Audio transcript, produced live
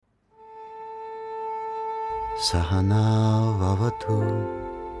Sahana vavatu,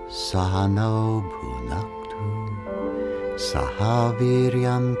 Sahano bhunaktu,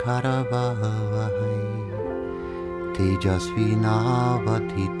 Sahaviryam karavavahai,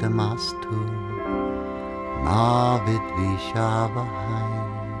 Tejasvinavadhitamastu, Ma vidvishavahai.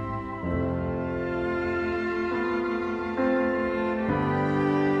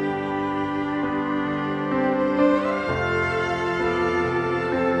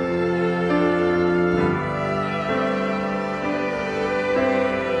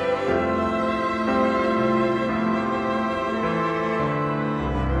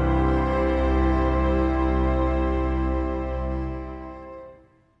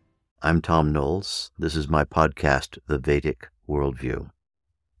 I'm Tom Knowles. This is my podcast, The Vedic Worldview.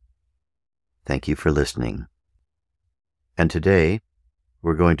 Thank you for listening. And today,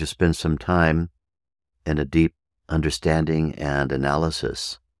 we're going to spend some time in a deep understanding and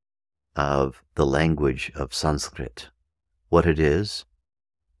analysis of the language of Sanskrit, what it is,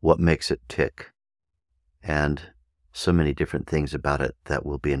 what makes it tick, and so many different things about it that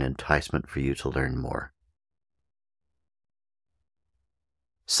will be an enticement for you to learn more.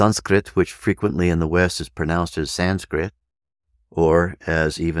 Sanskrit, which frequently in the West is pronounced as Sanskrit, or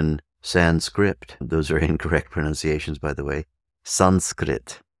as even Sanskrit, those are incorrect pronunciations, by the way,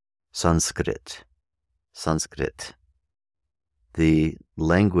 Sanskrit. The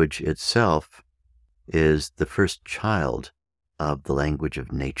language itself is the first child of the language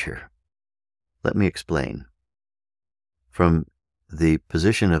of nature. Let me explain. From the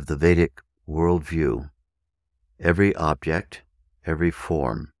position of the Vedic worldview, every object, every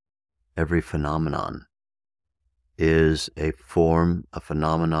form, every phenomenon is a form, a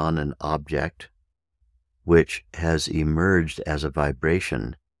phenomenon, an object which has emerged as a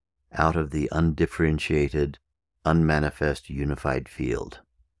vibration out of the undifferentiated, unmanifest unified field.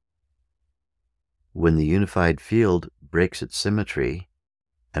 When the unified field breaks its symmetry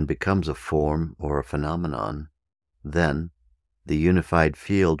and becomes a form or a phenomenon, then the unified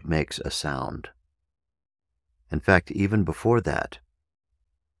field makes a sound. In fact, even before that,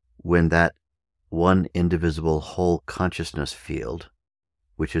 when that one indivisible whole consciousness field,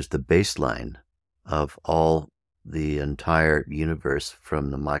 which is the baseline of all the entire universe from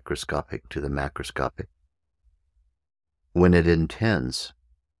the microscopic to the macroscopic, when it intends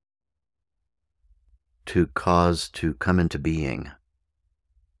to cause to come into being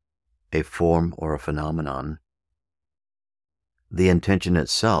a form or a phenomenon, the intention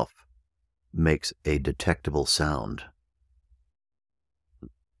itself makes a detectable sound.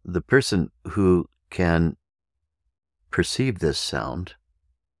 The person who can perceive this sound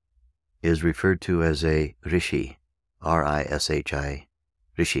is referred to as a rishi, R-I-S-H-I,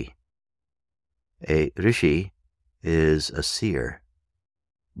 rishi. A rishi is a seer,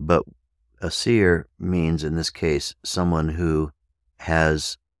 but a seer means in this case someone who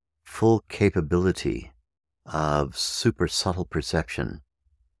has full capability of super subtle perception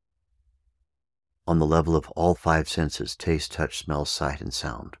on the level of all five senses: taste, touch, smell, sight, and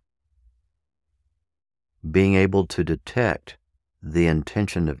sound. Being able to detect the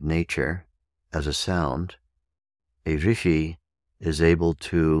intention of nature as a sound, a rishi is able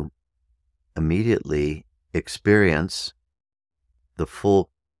to immediately experience the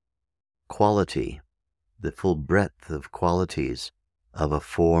full quality, the full breadth of qualities of a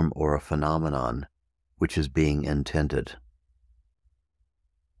form or a phenomenon which is being intended.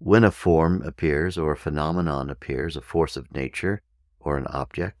 When a form appears or a phenomenon appears, a force of nature or an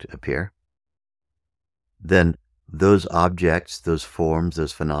object appear, then those objects, those forms,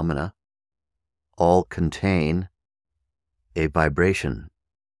 those phenomena all contain a vibration.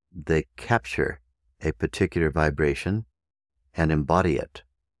 They capture a particular vibration and embody it.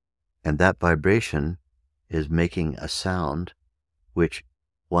 And that vibration is making a sound which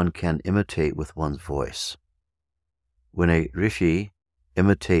one can imitate with one's voice. When a rishi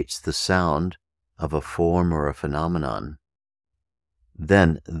imitates the sound of a form or a phenomenon,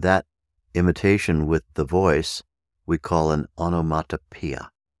 then that imitation with the voice we call an onomatopoeia.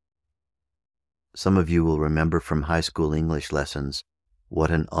 Some of you will remember from high school English lessons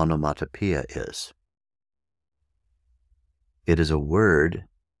what an onomatopoeia is. It is a word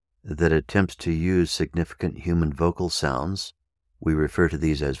that attempts to use significant human vocal sounds. We refer to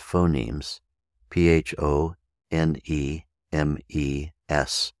these as phonemes, P-H-O-N-E-M-E-S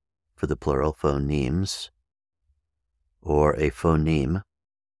for the plural, phonemes, or a phoneme.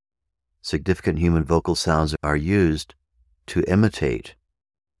 Significant human vocal sounds are used to imitate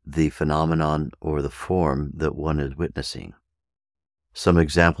the phenomenon or the form that one is witnessing. Some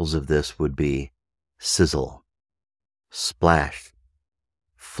examples of this would be sizzle, splash,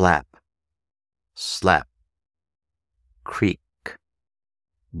 flap, slap, creak,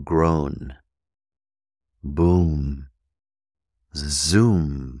 groan, boom,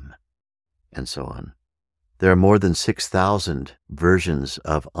 zoom, and so on. There are more than 6,000 versions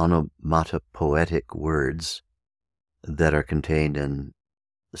of onomatopoetic words that are contained in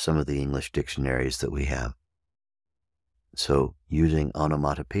some of the English dictionaries that we have. So using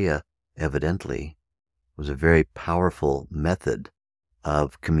onomatopoeia, evidently, was a very powerful method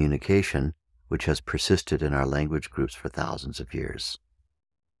of communication which has persisted in our language groups for thousands of years.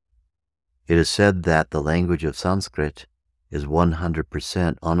 It is said that the language of Sanskrit is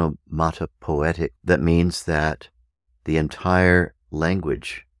 100% onomatopoetic. That means that the entire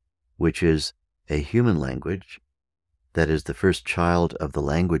language, which is a human language, that is the first child of the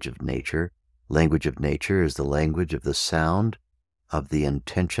language of nature. Language of nature is the language of the sound of the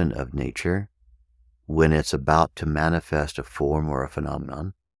intention of nature when it's about to manifest a form or a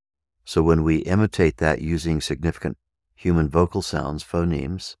phenomenon. So when we imitate that using significant human vocal sounds,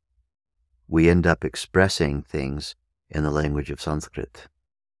 phonemes, we end up expressing things in the language of Sanskrit.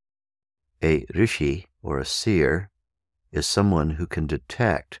 A rishi, or a seer, is someone who can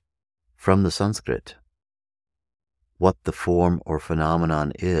detect from the Sanskrit what the form or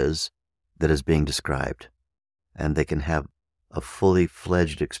phenomenon is that is being described, and they can have a fully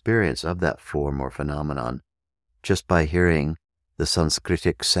fledged experience of that form or phenomenon just by hearing the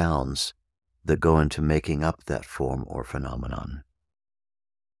Sanskritic sounds that go into making up that form or phenomenon.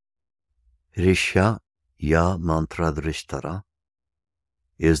 Rishya ya mantradrishtara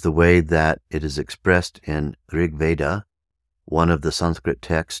is the way that it is expressed in Rig Veda, one of the Sanskrit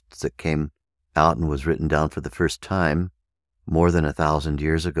texts that came out and was written down for the first time more than 1,000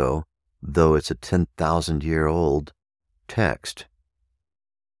 years ago, though it's a 10,000-year-old text.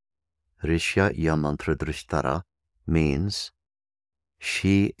 Rishya ya mantradrishtara means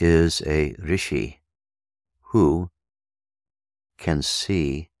she is a rishi who can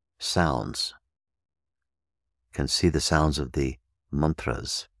see sounds, can see the sounds of the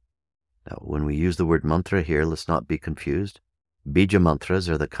mantras. Now, when we use the word mantra here, let's not be confused. Bija mantras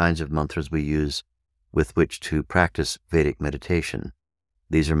are the kinds of mantras we use with which to practice Vedic meditation.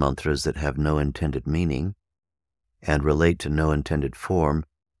 These are mantras that have no intended meaning and relate to no intended form.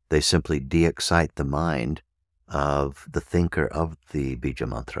 They simply de-excite the mind of the thinker of the Bija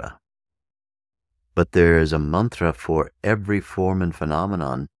mantra. But there is a mantra for every form and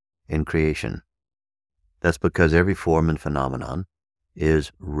phenomenon in creation. That's because every form and phenomenon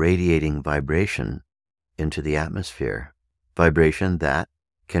is radiating vibration into the atmosphere, vibration that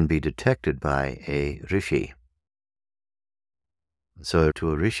can be detected by a rishi. So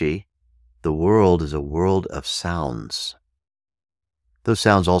to a rishi, the world is a world of sounds. Those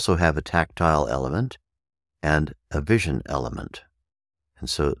sounds also have a tactile element and a vision element. And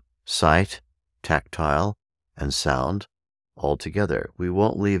so sight, tactile, and sound all together. We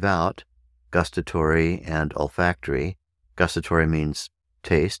won't leave out gustatory and olfactory. Gustatory means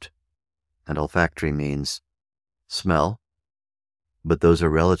taste, and olfactory means smell, but those are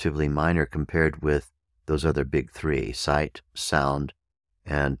relatively minor compared with those other big three: sight, sound,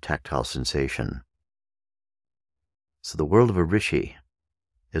 and tactile sensation. So the world of a rishi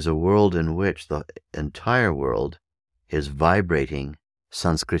is a world in which the entire world is vibrating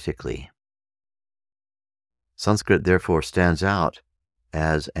Sanskritically. Sanskrit therefore stands out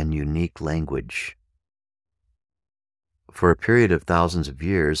as an unique language. For a period of thousands of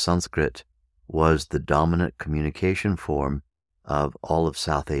years, Sanskrit was the dominant communication form of all of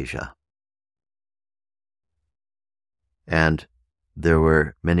South Asia. And there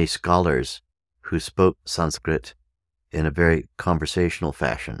were many scholars who spoke Sanskrit in a very conversational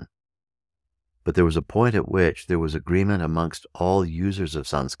fashion. But there was a point at which there was agreement amongst all users of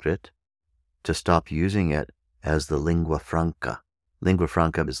Sanskrit to stop using it as the lingua franca. Lingua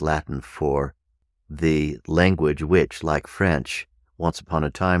franca is Latin for the language which, like French, once upon a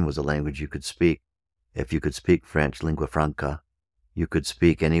time was a language you could speak. If you could speak French, lingua franca, you could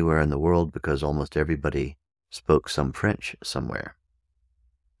speak anywhere in the world because almost everybody spoke some French somewhere.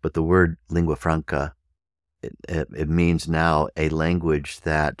 But the word lingua franca, it means now a language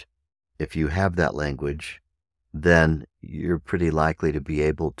that if you have that language, then you're pretty likely to be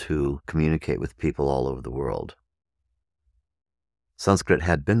able to communicate with people all over the world. Sanskrit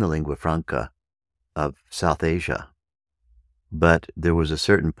had been the lingua franca of South Asia, but there was a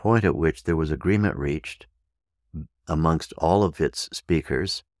certain point at which there was agreement reached amongst all of its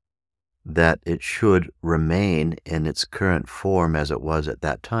speakers that it should remain in its current form as it was at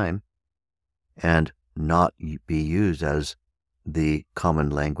that time and not be used as the common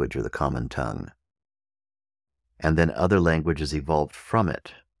language or the common tongue. And then other languages evolved from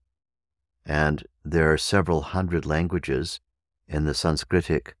it. And there are several hundred languages in the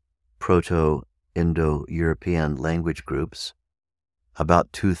Sanskritic Proto-Indo-European language groups.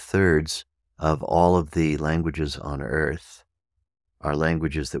 About 2/3 of all of the languages on earth are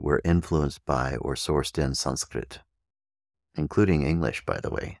languages that were influenced by or sourced in Sanskrit, including English, by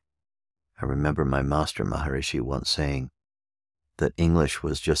the way. I remember my master Maharishi once saying that English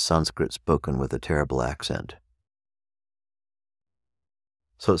was just Sanskrit spoken with a terrible accent.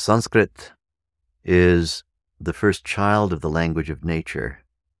 So Sanskrit is the first child of the language of nature,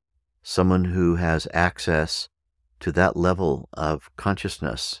 someone who has access to that level of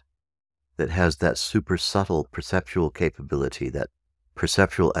consciousness that has that super subtle perceptual capability, that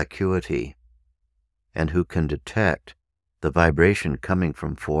perceptual acuity, and who can detect the vibration coming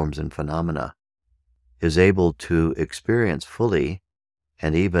from forms and phenomena, is able to experience fully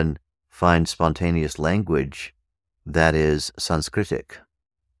and even find spontaneous language that is Sanskritic.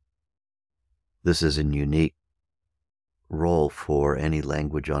 This is a unique role for any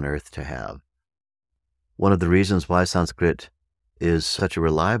language on earth to have. One of the reasons why Sanskrit is such a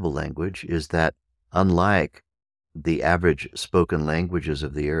reliable language is that, unlike the average spoken languages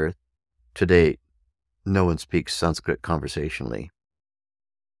of the earth, today no one speaks Sanskrit conversationally.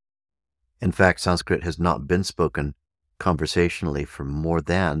 In fact, Sanskrit has not been spoken conversationally for more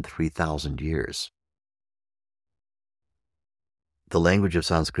than 3,000 years. The language of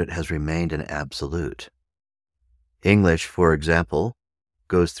Sanskrit has remained an absolute. English, for example,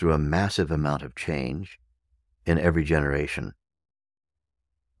 goes through a massive amount of change in every generation.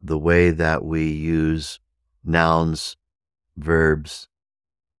 The way that we use nouns, verbs,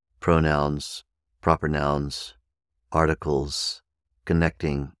 pronouns, proper nouns, articles,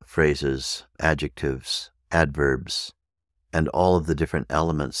 connecting phrases, adjectives, adverbs, and all of the different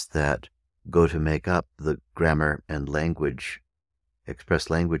elements that go to make up the grammar and language, express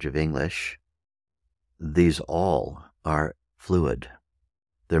language of English, these all are fluid.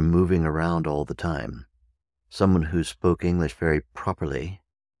 They're moving around all the time. Someone who spoke English very properly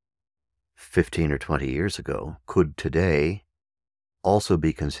 15 or 20 years ago could today also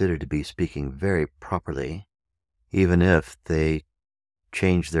be considered to be speaking very properly, even if they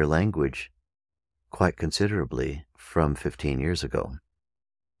changed their language quite considerably from 15 years ago.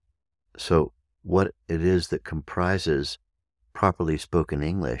 So what it is that comprises properly spoken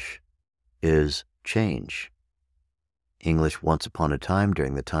English is change. English once upon a time,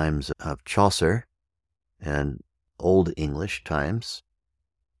 during the times of Chaucer and Old English times,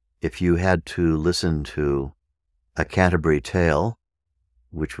 if you had to listen to A Canterbury Tale,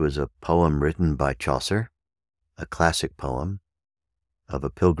 which was a poem written by Chaucer, a classic poem of a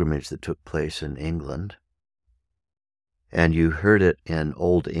pilgrimage that took place in England, and you heard it in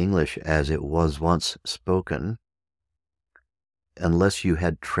Old English as it was once spoken, unless you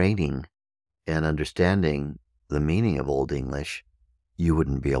had training and understanding the meaning of Old English, you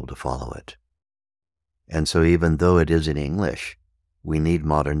wouldn't be able to follow it. And so even though it is in English, we need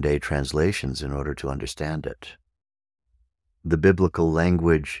modern-day translations in order to understand it. The biblical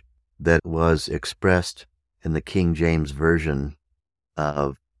language that was expressed in the King James Version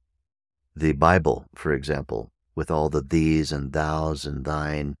of the Bible, for example, with all the these and thous and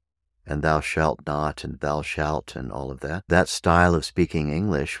thine and thou shalt not and thou shalt and all of that, that style of speaking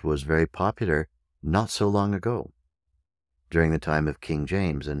English was very popular not so long ago, during the time of King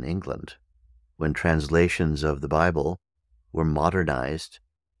James in England, when translations of the Bible were modernized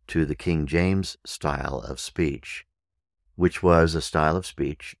to the King James style of speech, which was a style of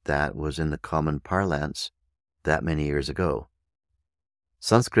speech that was in the common parlance that many years ago.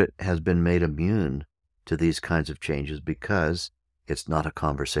 Sanskrit has been made immune to these kinds of changes because it's not a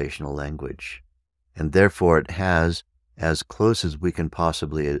conversational language, and therefore it has, as close as we can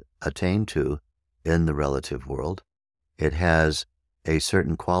possibly attain to in the relative world, it has a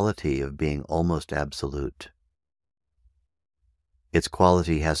certain quality of being almost absolute. Its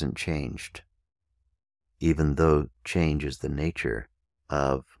quality hasn't changed, even though change is the nature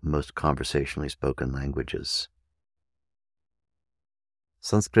of most conversationally spoken languages.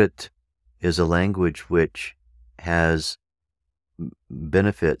 Sanskrit is a language which has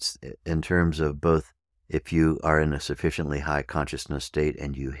benefits in terms of both if you are in a sufficiently high consciousness state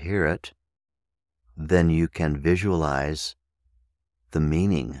and you hear it, then you can visualize the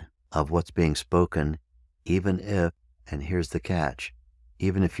meaning of what's being spoken, even if, and here's the catch,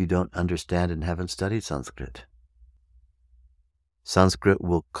 even if you don't understand and haven't studied Sanskrit. Sanskrit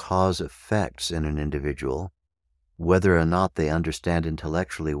will cause effects in an individual whether or not they understand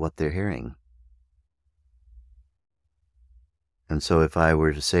intellectually what they're hearing. And so if I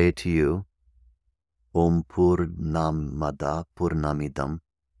were to say to you, Om Purnamada Purnamidam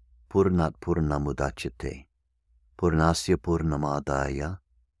Purnat Purnamudachyate Purnasya Purnamadaya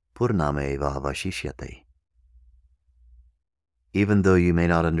Purnameva Vashishyate. Even though you may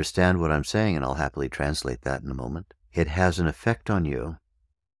not understand what I'm saying, and I'll happily translate that in a moment, it has an effect on you,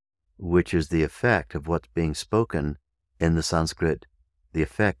 which is the effect of what's being spoken in the Sanskrit, the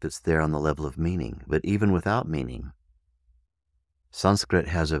effect that's there on the level of meaning. But even without meaning, Sanskrit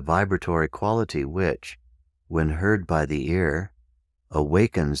has a vibratory quality which, when heard by the ear,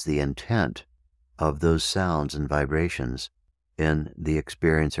 awakens the intent of those sounds and vibrations in the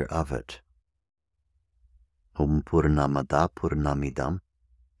experiencer of it. Om Purnamada Purnamidam.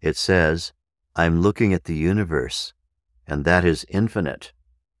 It says, I'm looking at the universe, and that is infinite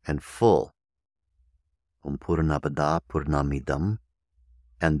and full. Om Purnamada Purnamidam.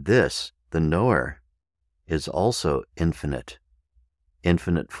 And this, the knower, is also infinite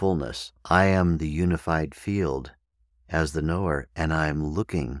fullness. I am the unified field as the knower, and I am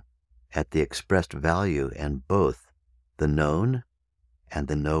looking at the expressed value, and both the known and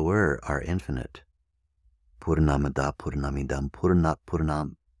the knower are infinite. Purnamada Purnamidam Purnat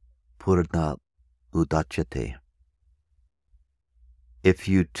Purnam Udachyate. If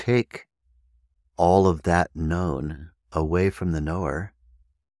you take all of that known away from the knower,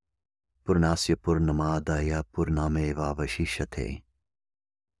 Purnasya Purnamadaya Purnameva Vashishyate,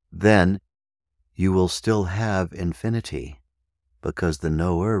 then you will still have infinity, because the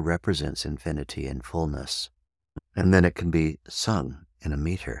knower represents infinity and fullness. And then it can be sung in a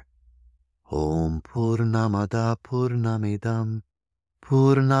meter. Om Purnamada Purnamidam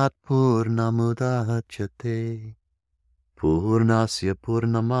Purnat Purnamudachyate Purnasya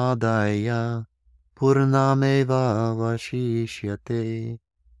Purnamadaya Purnameva Vashishyate.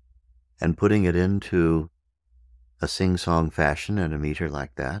 And putting it into a sing-song fashion in a meter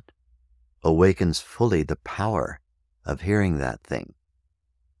like that awakens fully the power of hearing that thing.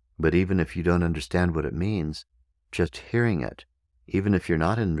 But even if you don't understand what it means, just hearing it, even if you're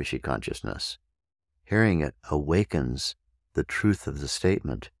not in Rishi consciousness, hearing it awakens the truth of the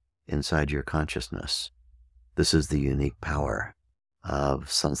statement inside your consciousness. This is the unique power of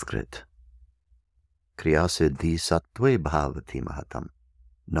Sanskrit. Kriya siddhi sattve bhavati mahatam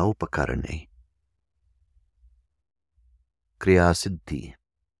naupakarane. Kriya siddhi,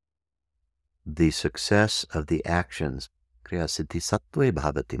 the success of the actions. Kriya siddhi sattve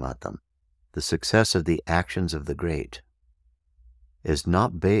bhavati mahatam. The success of the actions of the great is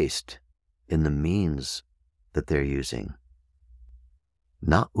not based in the means that they're using.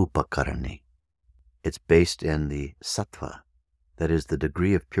 Na upakarane. It's based in the sattva, that is the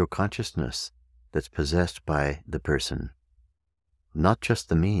degree of pure consciousness that's possessed by the person, not just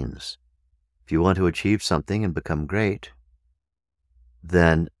the means. If you want to achieve something and become great,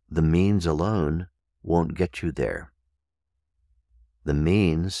 then the means alone won't get you there. The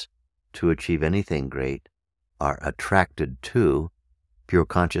means to achieve anything great are attracted to pure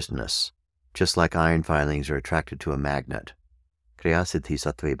consciousness, just like iron filings are attracted to a magnet. Kriya siddhi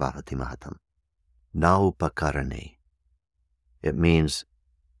sattve bhavati mahatam naupakarane. It means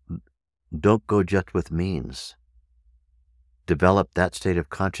don't go just with means. Develop that state of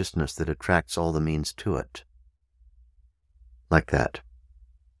consciousness that attracts all the means to it. Like that.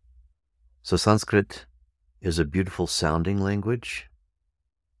 So Sanskrit is a beautiful sounding language.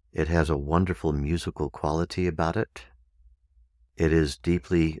 It has a wonderful musical quality about it. It is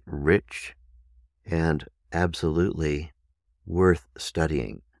deeply rich and absolutely worth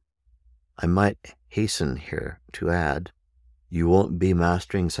studying. I might hasten here to add, you won't be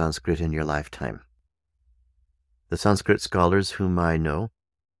mastering Sanskrit in your lifetime. The Sanskrit scholars whom I know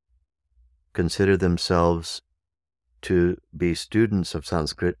consider themselves to be students of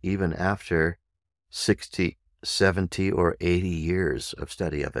Sanskrit even after 60, 70, or 80 years of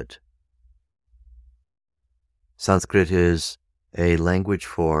study of it. Sanskrit is a language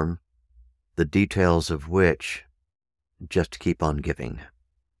form, the details of which just keep on giving.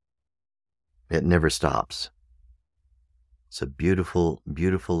 It never stops. It's a beautiful,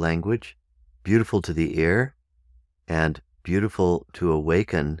 beautiful language, beautiful to the ear, and beautiful to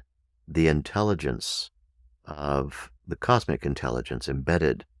awaken the intelligence of the cosmic intelligence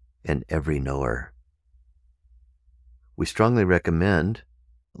embedded in every knower. We strongly recommend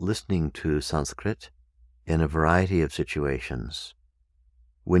listening to Sanskrit in a variety of situations.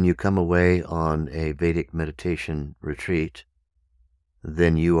 When you come away on a Vedic meditation retreat,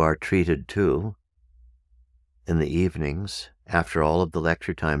 then you are treated to, in the evenings, after all of the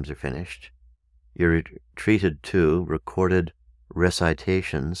lecture times are finished, you're treated to recorded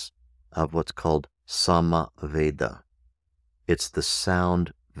recitations of what's called Sama Veda. It's the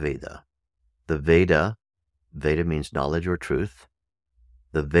sound Veda. The Veda means knowledge or truth.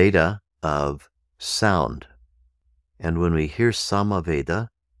 the Veda of sound. And when we hear Samaveda,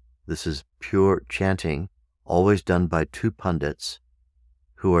 this is pure chanting, always done by two pundits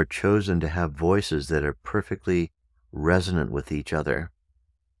who are chosen to have voices that are perfectly resonant with each other.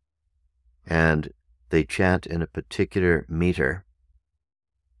 And they chant in a particular meter.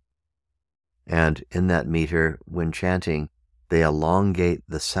 And in that meter, when chanting, they elongate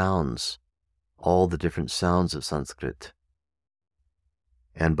the sounds, all the different sounds of Sanskrit.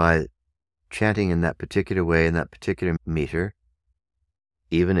 And by chanting in that particular way, in that particular meter,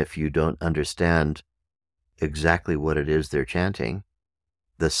 even if you don't understand exactly what it is they're chanting,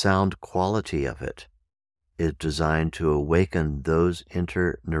 the sound quality of it is designed to awaken those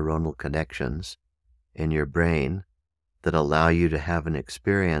interneuronal connections in your brain that allow you to have an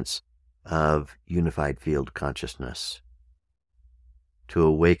experience of unified field consciousness. To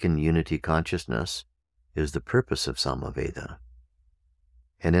awaken unity consciousness is the purpose of Samaveda.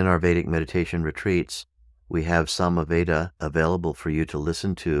 And in our Vedic meditation retreats, we have Samaveda available for you to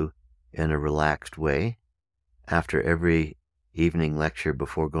listen to in a relaxed way. After every evening lecture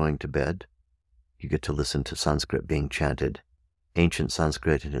before going to bed, you get to listen to Sanskrit being chanted, ancient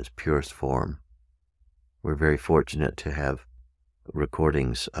Sanskrit in its purest form. We're very fortunate to have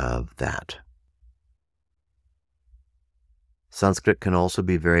recordings of that. Sanskrit can also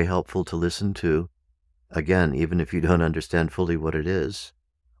be very helpful to listen to, again, even if you don't understand fully what it is,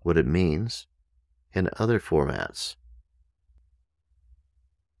 what it means, in other formats.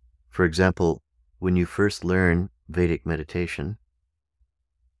 For example, when you first learn Vedic meditation,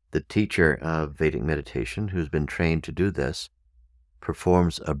 the teacher of Vedic meditation, who's been trained to do this,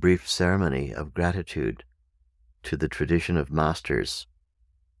 performs a brief ceremony of gratitude to the tradition of masters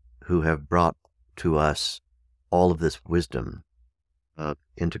who have brought to us all of this wisdom of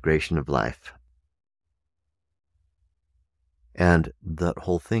integration of life. And that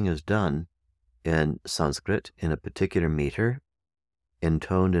whole thing is done in Sanskrit in a particular meter,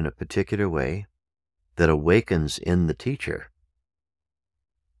 intoned in a particular way that awakens in the teacher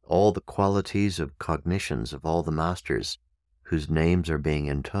all the qualities of cognitions of all the masters whose names are being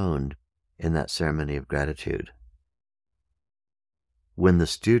intoned in that ceremony of gratitude. When the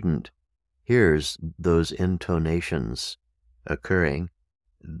student hears those intonations occurring,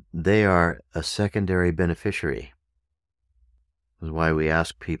 they are a secondary beneficiary. That's why we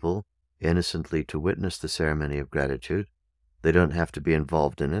ask people innocently to witness the ceremony of gratitude. They don't have to be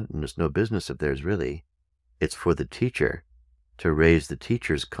involved in it, and it's no business of theirs really. It's for the teacher to raise the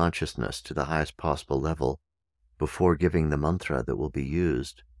teacher's consciousness to the highest possible level before giving the mantra that will be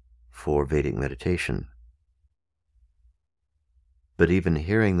used for Vedic meditation. But even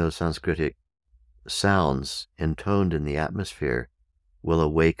hearing those Sanskritic sounds intoned in the atmosphere will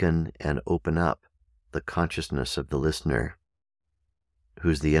awaken and open up the consciousness of the listener,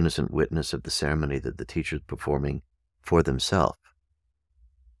 who's the innocent witness of the ceremony that the teacher is performing for themselves,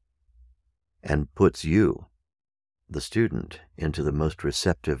 and puts you, the student, into the most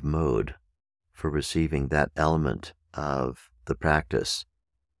receptive mode for receiving that element of the practice,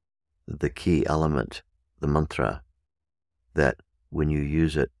 the key element, the mantra, that when you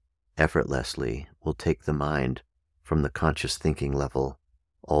use it effortlessly will take the mind from the conscious thinking level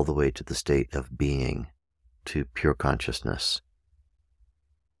all the way to the state of being, to pure consciousness.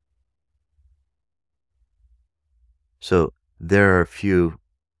 So there are a few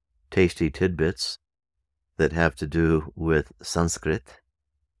tasty tidbits that have to do with Sanskrit.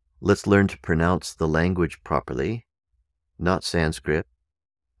 Let's learn to pronounce the language properly, not Sanskrit,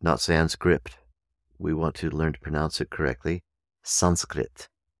 not Sanskrit. We want to learn to pronounce it correctly. Sanskrit,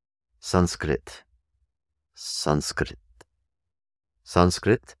 Sanskrit, Sanskrit.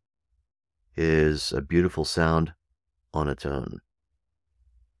 Sanskrit is a beautiful sound on its own.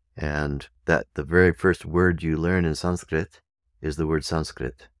 And that the very first word you learn in Sanskrit is the word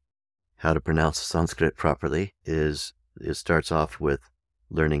Sanskrit. How to pronounce Sanskrit properly is, it starts off with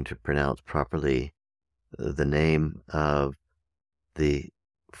learning to pronounce properly the name of the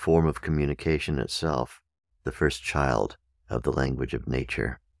form of communication itself, the first child of the language of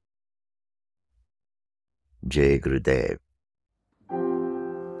nature. Jai Gurudev.